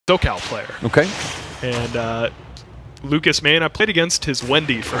SoCal player. Okay. And Lucas Main, I played against his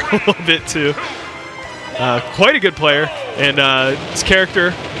Wendy for a little bit too. Quite a good player. And his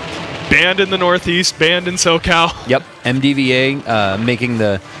character, banned in the Northeast, banned in SoCal. Yep. MDVA making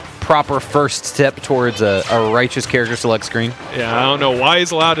the proper first step towards a righteous character select screen. Yeah, I don't know why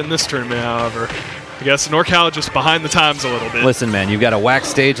he's allowed in this tournament, however. I guess NorCal just behind the times a little bit. Listen, man, you've got a whack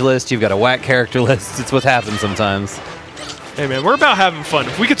stage list, you've got a whack character list. It's what happens sometimes. Hey, man, we're about having fun.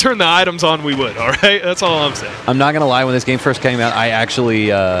 If we could turn the items on, we would, all right? That's all I'm saying. I'm not going to lie, when this game first came out, I actually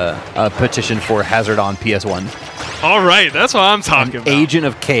petitioned for Hazard on PS1. All right, that's what I'm talking about. Agent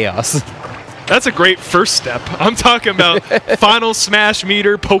of Chaos. That's a great first step. I'm talking about Final Smash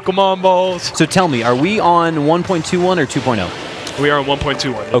Meter, Pokemon Balls. So tell me, are we on 1.21 or 2.0? We are on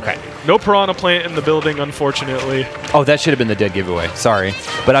 1.21. Okay. No Piranha Plant in the building, unfortunately. Oh, that should have been the dead giveaway. Sorry.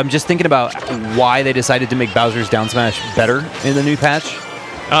 But I'm just thinking about why they decided to make Bowser's down smash better in the new patch.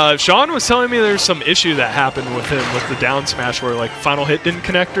 Sean was telling me there's some issue that happened with him with the down smash where like final hit didn't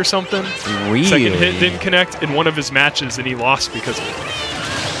connect or something. Really? Second hit didn't connect in one of his matches and he lost because of it.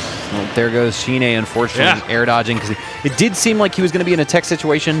 Well, there goes ShiNe, unfortunately, air dodging, because it did seem like he was going to be in a tech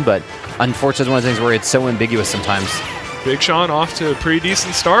situation, but unfortunately, it's one of the things where it's so ambiguous sometimes. Big Sean off to a pretty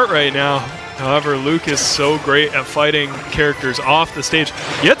decent start right now. However, Luke is so great at fighting characters off the stage.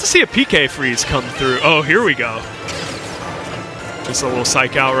 You have to see a PK freeze come through. Oh, here we go. Just a little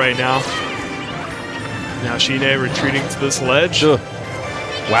psych out right now. Now ShiNe retreating to this ledge. Ugh.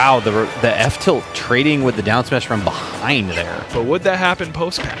 Wow, the F tilt trading with the down smash from behind there. But would that happen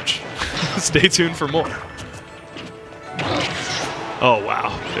post-patch? Stay tuned for more. Oh,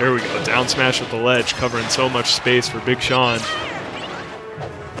 wow. There we go. Down smash with the ledge, covering so much space for Big Sean.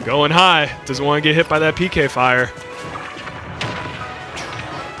 Going high. Doesn't want to get hit by that PK fire.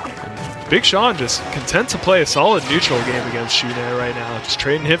 And Big Sean just content to play a solid neutral game against ShiNe right now. Just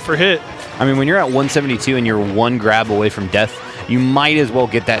trading hit for hit. I mean, when you're at 172 and you're one grab away from death, you might as well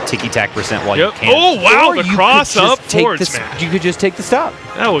get that ticky-tack % while you can. Oh, wow, or the cross-up forward smash. You could just take the stop.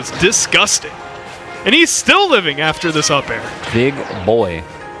 That was disgusting. And he's still living after this up air. Big boy.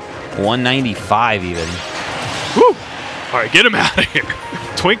 195 even. Woo! All right, get him out of here.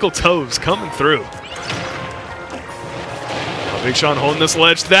 Twinkle Toes coming through. Now Big Sean holding this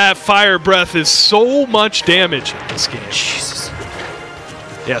ledge. That fire breath is so much damage in this game. Jesus.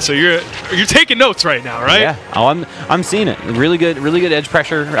 Yeah, so you're taking notes right now, right? Yeah, oh, I'm seeing it. Really good edge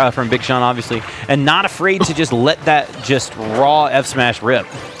pressure from Big Sean, obviously, and not afraid to just let that just raw F smash rip,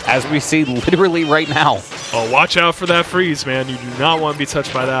 as we see literally right now. Oh, watch out for that freeze, man. You do not want to be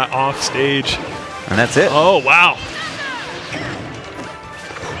touched by that off stage. And that's it. Oh, wow.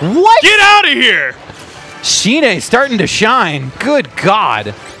 What? Get out of here! ShiNe starting to shine. Good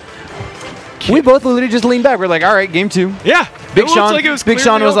God. We both literally just leaned back. We're like, all right, game 2. Yeah. Big Sean, like it was Big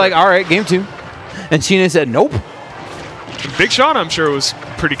Sean was over. like, all right, game 2. And ShiNe said, nope. Big Sean, I'm sure, was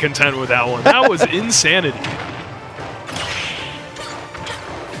pretty content with that one. That was insanity.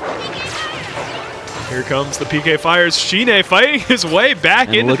 Here comes the PK fires. ShiNe fighting his way back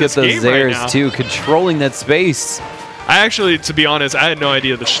into this game right now. Look at those Zairs, too, controlling that space. I actually, to be honest, I had no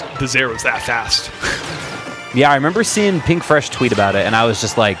idea the Zair was that fast. Yeah, I remember seeing Pink Fresh tweet about it, and I was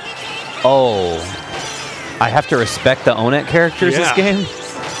just like, oh, I have to respect the Onet characters this game?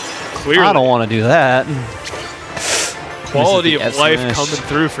 Clearly. I don't want to do that. Quality of life coming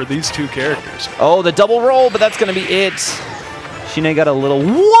through for these two characters. Oh, the double roll, but that's going to be it. ShiNe got a little...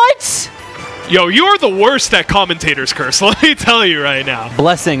 What? Yo, you're the worst at commentator's curse, let me tell you right now.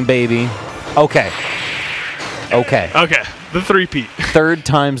 Blessing, baby. Okay. Okay. Okay, the three-peat. Third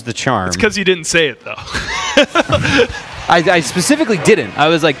time's the charm. It's because you didn't say it, though. I specifically didn't. I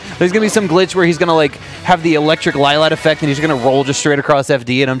was like, there's going to be some glitch where he's going to like have the electric Lilat effect and he's going to roll just straight across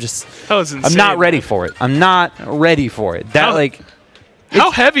FD, and I'm just... That was insane. I'm not ready for it. I'm not ready for it. That,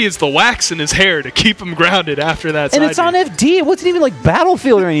 how heavy is the wax in his hair to keep him grounded after that? And it's on FD. It wasn't even like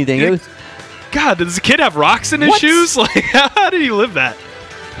Battlefield or anything. It was... God, does the kid have rocks in his shoes? Like, how did he live that?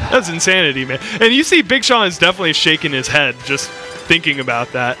 That's insanity, man. And you see Big Sean is definitely shaking his head just thinking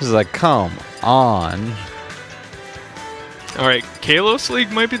about that. This is like, come on. All right, Kalos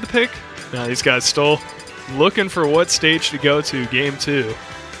League might be the pick. Now these guys still looking for what stage to go to game 2.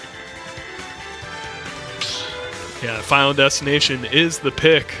 Yeah, Final Destination is the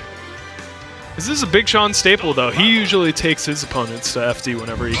pick. This is a Big Sean staple, though. He usually takes his opponents to FD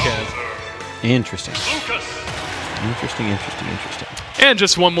whenever he can. Interesting. Interesting. And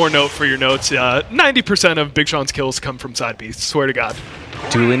just one more note for your notes. 90% of Big Sean's kills come from side Bs. Swear to God.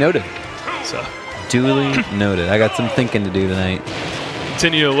 Duly noted. So. Duly noted. I got some thinking to do tonight.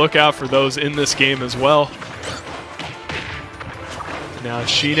 Continue to look out for those in this game as well. Now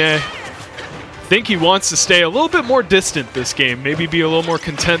ShiNe, I think he wants to stay a little bit more distant this game. Maybe be a little more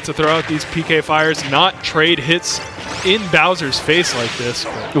content to throw out these PK fires, not trade hits in Bowser's face like this.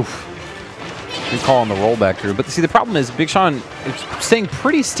 Oof. Good call on the rollback through. But see, the problem is Big Sean is staying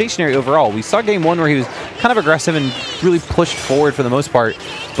pretty stationary overall. We saw game one where he was kind of aggressive and really pushed forward for the most part.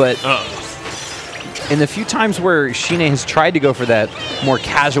 But in the few times where ShiNe has tried to go for that more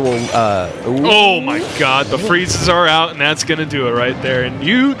casual... oh my god, the freezes are out, and that's going to do it right there. And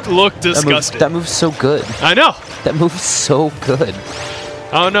you look disgusted. That move's so good. I know. That move's so good.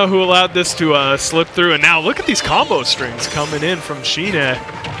 I don't know who allowed this to slip through. And now look at these combo strings coming in from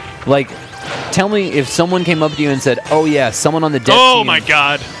ShiNe. Like... Tell me if someone came up to you and said, "Oh yeah, someone on the dev team my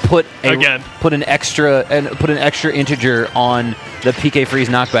god, put an extra integer on the PK freeze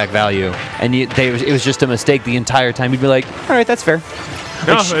knockback value," and it was just a mistake the entire time. You'd be like, "All right, that's fair."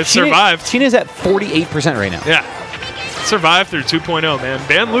 No, like, it survived. ShiNe's at 48% right now. Yeah, survived through 2.0, man.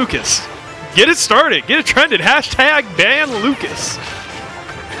 Ban Lucas, get it started, get it trended. Hashtag ban Lucas.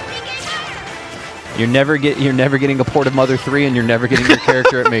 You're never getting a port of Mother 3, and you're never getting your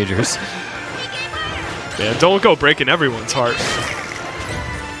character at Majors. Yeah, don't go breaking everyone's heart.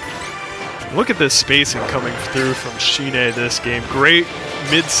 Look at this spacing coming through from ShiNe this game. Great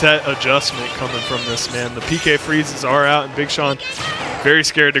mid-set adjustment coming from this man. The PK freezes are out, and Big Sean very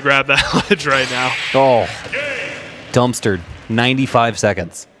scared to grab that ledge right now. Oh, dumpstered. 95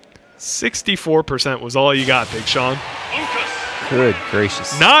 seconds. 64% was all you got, Big Sean. Good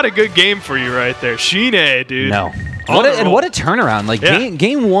gracious. Not a good game for you right there. ShiNe, dude. No. What a turnaround. Like, yeah.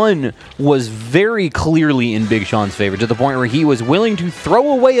 game one was very clearly in Big Sean's favor, to the point where he was willing to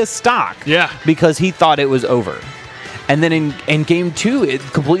throw away a stock because he thought it was over. And then in game two, it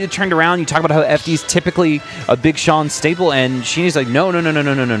completely turned around. You talk about how FD's typically a Big Sean staple, and ShiNe's like, no.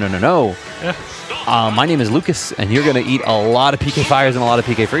 Yeah. My name is Lucas, and you're going to eat a lot of PK fires and a lot of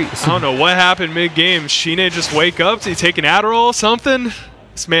PK freeze. I don't know what happened mid-game. ShiNe just wake up? Did he take an Adderall or something?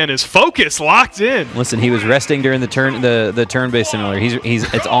 This man is focused, locked in. Listen, he was resting during the turn-based simulator.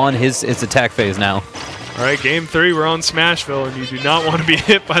 It's on his attack phase now. All right, game three, we're on Smashville, and you do not want to be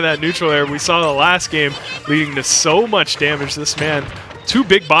hit by that neutral air. We saw the last game leading to so much damage. This man, too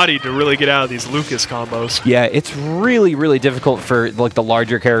big-bodied to really get out of these Lucas combos. Yeah, it's really, really difficult for like the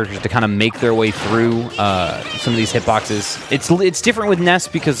larger characters to kind of make their way through some of these hitboxes. It's different with Ness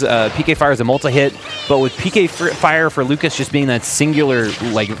because PK Fire is a multi-hit, but with PK Fire for Lucas just being that singular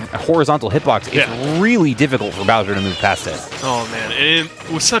like horizontal hitbox, it's really difficult for Bowser to move past it. Oh man, and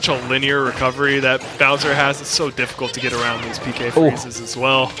with such a linear recovery that Bowser has, it's so difficult to get around these PK freezes as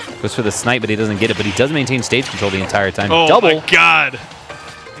well. Goes for the snipe, but he doesn't get it, but he does maintain stage control the entire time. Oh Double. My god!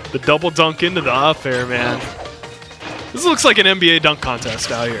 The double dunk into the up air, man. This looks like an NBA dunk contest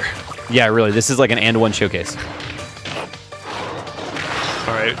out here. Yeah, really. This is like an and-one showcase.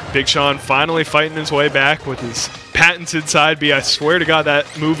 All right, Big Sean finally fighting his way back with his patented side B. I swear to God, that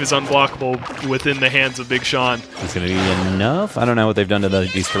move is unblockable within the hands of Big Sean. It's going to be enough? I don't know what they've done to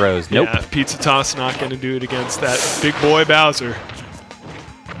these throws. Nope. Yeah, Pizza Toss not going to do it against that big boy Bowser.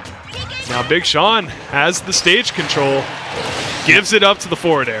 Now Big Sean has the stage control. Gives it up to the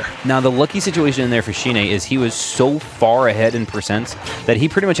forward air. Now, the lucky situation in there for ShiNe is he was so far ahead in percents that he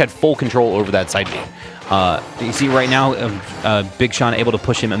pretty much had full control over that side B. You see right now, Big Sean able to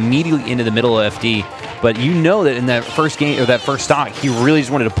push him immediately into the middle of FD, but you know that in that first game, or that first stock, he really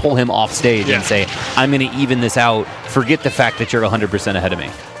just wanted to pull him off stage and say, I'm going to even this out. Forget the fact that you're 100% ahead of me.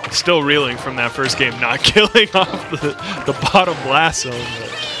 Still reeling from that first game, not killing off the bottom blast zone. But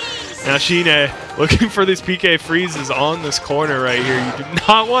now ShiNe looking for these PK freezes on this corner right here. You do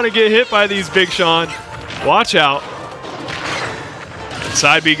not want to get hit by these, Big Sean. Watch out.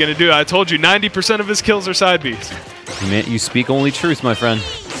 Side B going to do it. I told you 90% of his kills are side Bs. You speak only truth, my friend.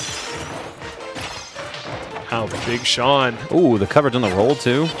 How Big Sean. Ooh, the coverage on the roll,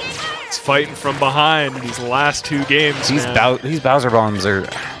 too. He's fighting from behind these last two games, These Bowser bombs are...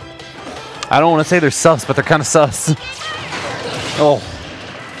 I don't want to say they're sus, but they're kind of sus. Oh.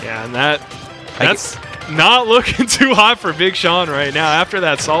 Yeah, and that's not looking too hot for Big Sean right now after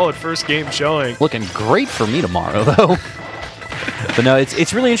that solid first game showing. Looking great for me tomorrow, though. But no,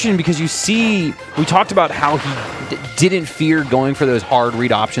 it's really interesting because you see, we talked about how he didn't fear going for those hard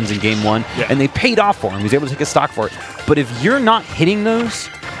read options in game one, and they paid off for him. He was able to take a stock for it. But if you're not hitting those,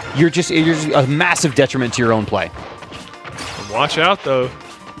 you're just a massive detriment to your own play. And watch out, though.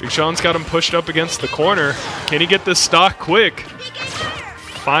 Big Sean's got him pushed up against the corner. Can he get this stock quick?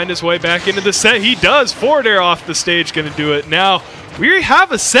 Find his way back into the set. He does. Forward air off the stage going to do it. Now, we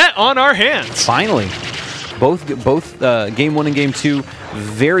have a set on our hands. Finally. Both game one and game two,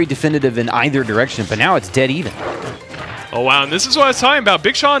 very definitive in either direction, but now it's dead even. Oh, wow. And this is what I was talking about.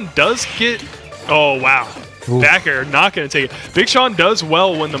 Big Sean does get... Oh, wow. Ooh. Back air, not going to take it. Big Sean does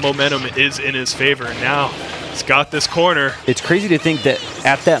well when the momentum is in his favor. And now he's got this corner. It's crazy to think that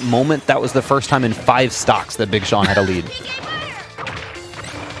at that moment, that was the first time in 5 stocks that Big Sean had a lead.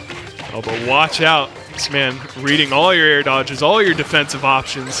 Oh, but watch out. This man reading all your air dodges, all your defensive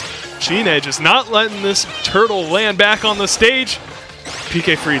options. ShiNe just not letting this turtle land back on the stage.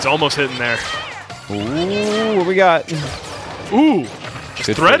 PK freeze almost hitting there. Ooh, what we got? Ooh, just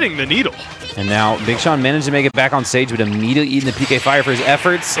Good threading the needle. And now Big Sean managed to make it back on stage, but immediately eating the PK fire for his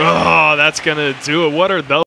efforts. Oh, that's going to do it. What are those?